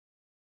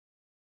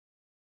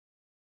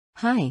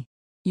Hi.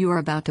 You are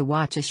about to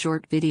watch a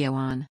short video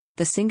on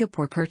the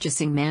Singapore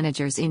Purchasing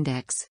Managers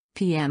Index,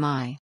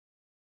 PMI.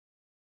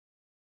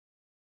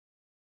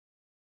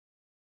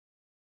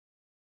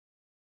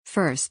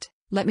 First,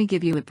 let me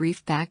give you a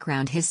brief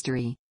background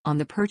history on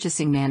the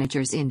Purchasing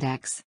Managers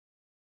Index.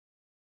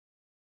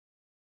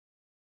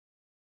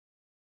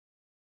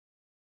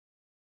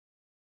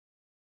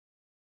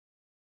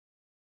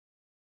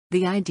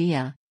 The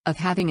idea of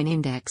having an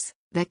index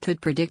that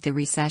could predict a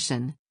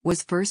recession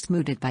was first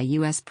mooted by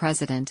U.S.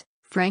 President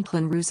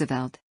Franklin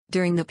Roosevelt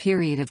during the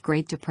period of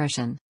Great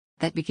Depression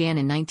that began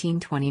in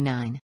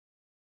 1929.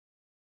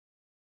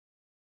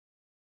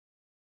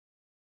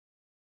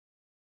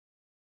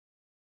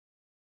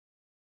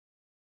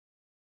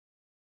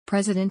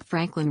 President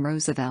Franklin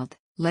Roosevelt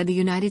led the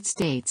United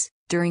States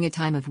during a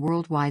time of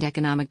worldwide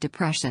economic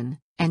depression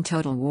and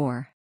total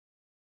war.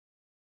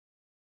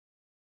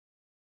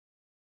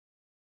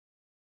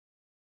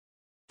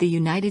 The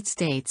United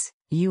States,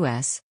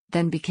 U.S.,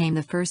 then became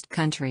the first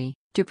country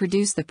to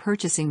produce the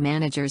Purchasing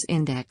Managers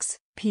Index,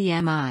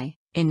 PMI,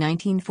 in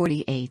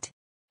 1948,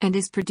 and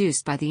is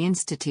produced by the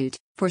Institute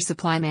for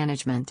Supply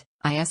Management,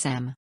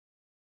 ISM.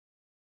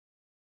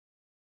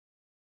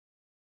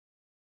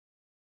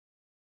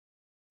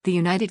 The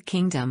United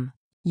Kingdom,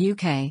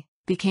 UK,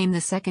 became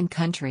the second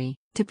country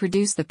to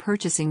produce the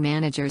Purchasing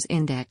Managers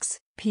Index,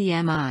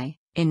 PMI,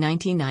 in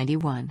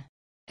 1991,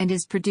 and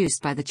is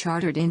produced by the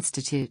Chartered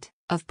Institute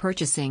of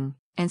Purchasing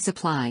and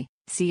Supply,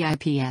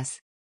 CIPS.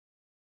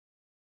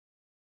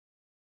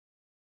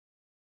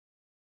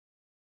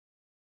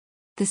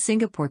 The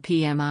Singapore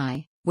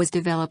PMI was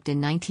developed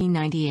in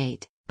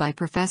 1998 by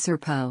Professor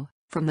Poh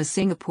from the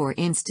Singapore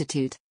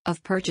Institute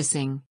of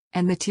Purchasing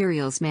and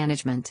Materials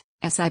Management,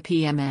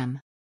 SIPMM.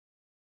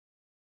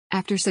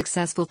 After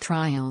successful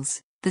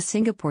trials, the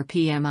Singapore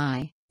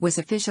PMI was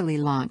officially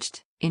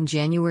launched in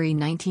January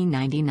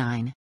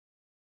 1999.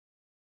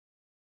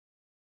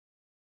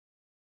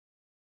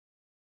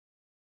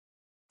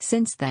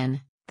 Since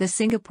then, the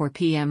Singapore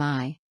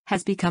PMI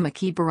has become a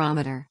key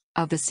barometer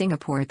of the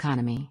Singapore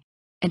economy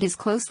and is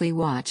closely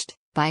watched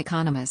by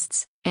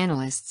economists,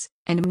 analysts,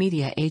 and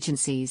media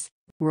agencies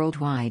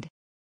worldwide.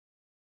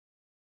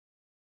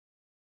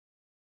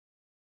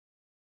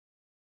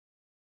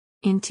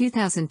 In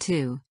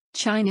 2002,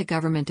 China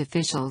government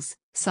officials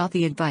sought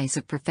the advice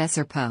of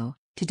Professor Poh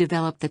to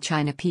develop the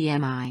China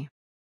PMI.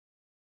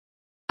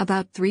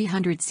 About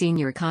 300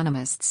 senior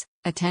economists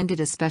attended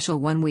a special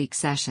one-week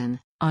session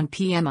on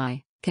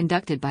PMI,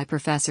 conducted by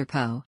Professor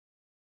Poh.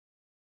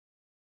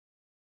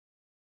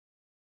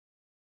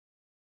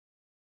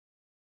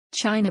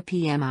 China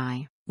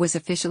PMI was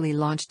officially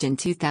launched in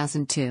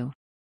 2002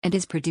 and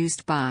is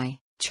produced by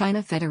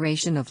China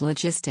Federation of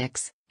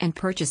Logistics and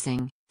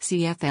Purchasing,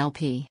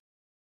 CFLP.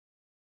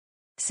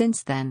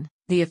 Since then,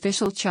 the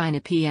official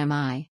China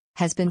PMI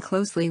has been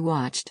closely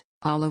watched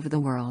all over the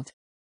world.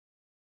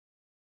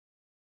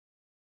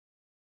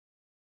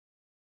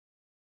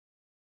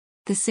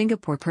 The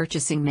Singapore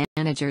Purchasing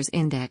Managers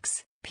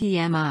Index,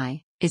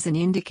 PMI, is an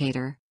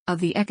indicator of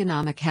the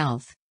economic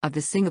health of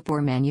the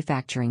Singapore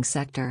manufacturing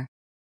sector.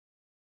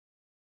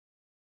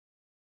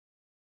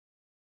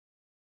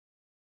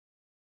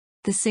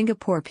 The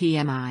Singapore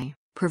PMI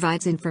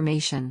provides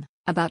information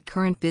about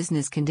current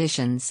business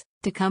conditions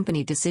to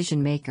company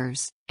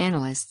decision-makers,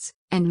 analysts,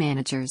 and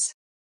managers.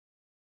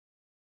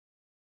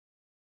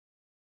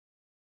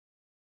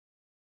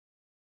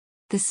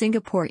 The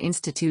Singapore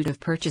Institute of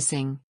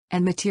Purchasing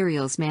and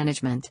Materials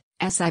Management,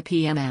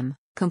 SIPMM,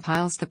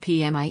 compiles the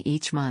PMI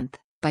each month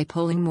by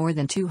polling more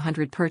than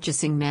 200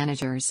 purchasing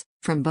managers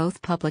from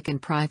both public and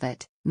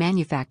private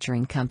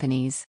manufacturing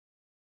companies.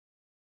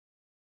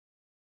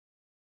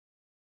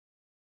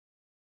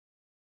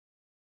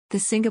 The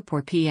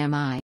Singapore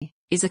PMI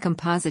is a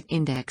composite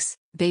index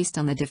based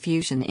on the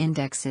diffusion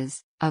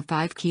indexes of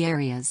 5 key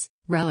areas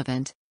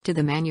relevant to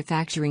the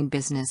manufacturing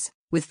business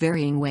with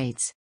varying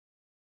weights.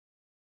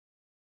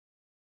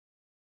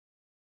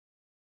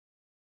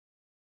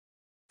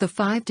 The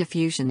 5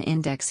 diffusion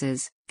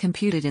indexes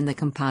computed in the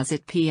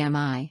composite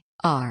PMI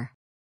are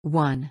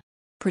 1.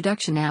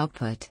 Production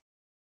output,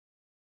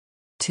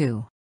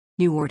 2.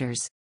 New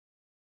orders,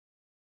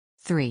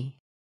 3.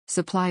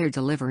 Supplier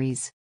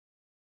deliveries,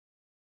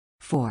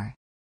 4.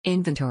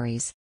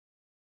 Inventories,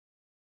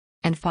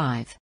 and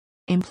 5.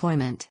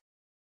 Employment.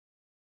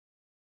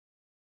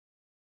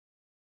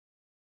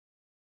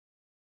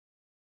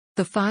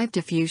 The 5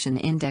 diffusion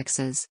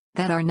indexes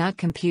that are not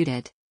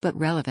computed but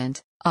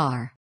relevant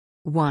are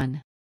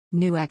 1.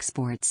 New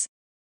exports,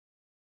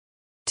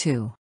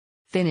 2.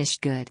 Finished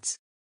goods,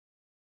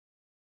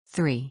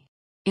 3.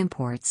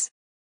 Imports,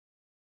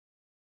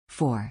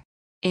 4.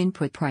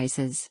 Input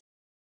prices,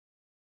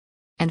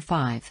 and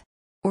 5.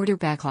 Order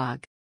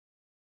backlog.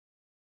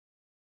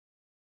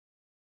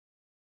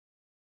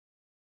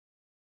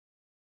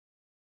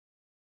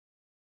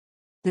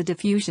 The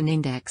diffusion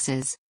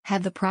indexes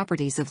have the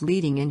properties of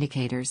leading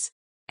indicators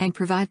and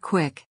provide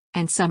quick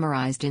and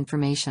summarized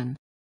information.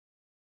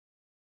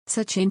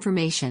 Such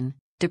information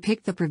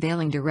depict the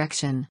prevailing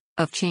direction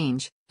of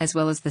change, as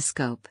well as the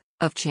scope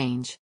of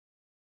change.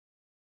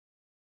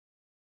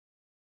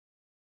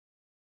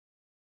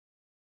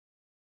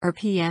 Our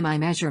PMI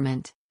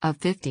measurement of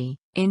 50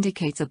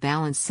 indicates a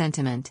balanced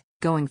sentiment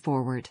going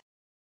forward.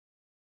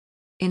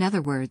 In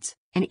other words,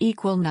 an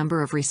equal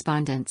number of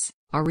respondents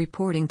are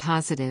reporting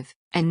positive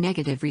and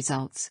negative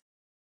results.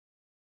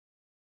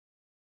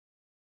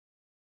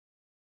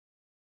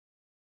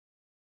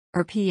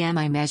 Our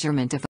PMI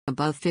measurement of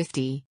above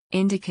 50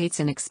 indicates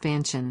an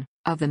expansion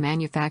of the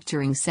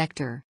manufacturing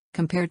sector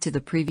compared to the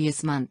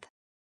previous month.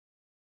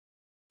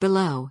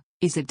 Below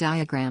is a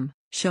diagram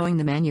showing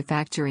the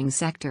manufacturing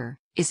sector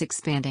is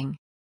expanding.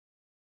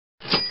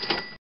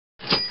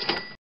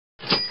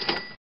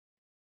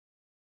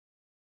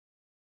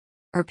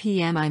 Our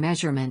PMI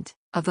measurement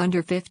of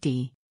under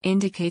 50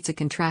 indicates a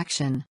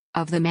contraction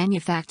of the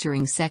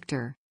manufacturing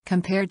sector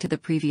compared to the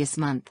previous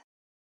month.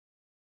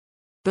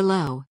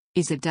 Below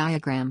is a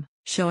diagram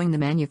showing the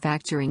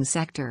manufacturing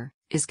sector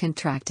is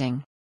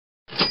contracting.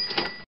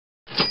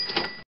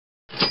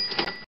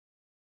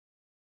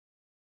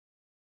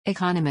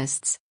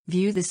 Economists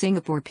view the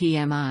Singapore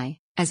PMI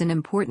as an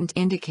important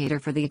indicator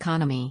for the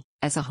economy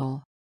as a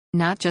whole,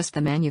 not just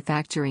the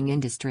manufacturing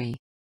industry.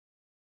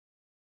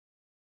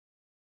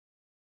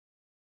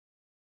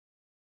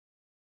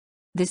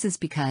 This is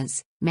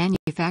because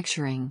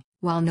manufacturing,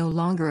 while no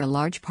longer a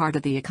large part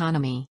of the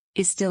economy,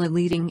 is still a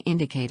leading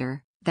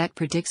indicator that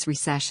predicts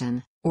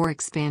recession or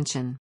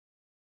expansion.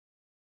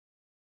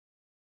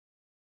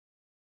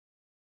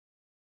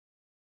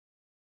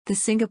 The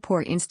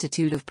Singapore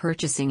Institute of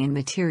Purchasing and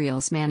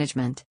Materials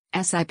Management,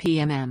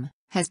 SIPMM,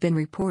 has been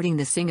reporting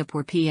the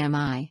Singapore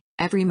PMI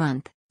every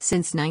month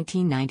since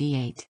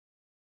 1998.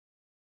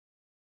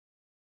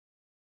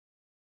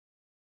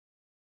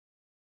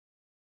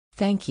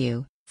 Thank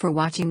you for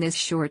watching this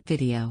short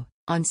video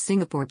on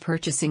Singapore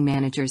Purchasing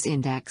Managers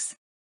Index.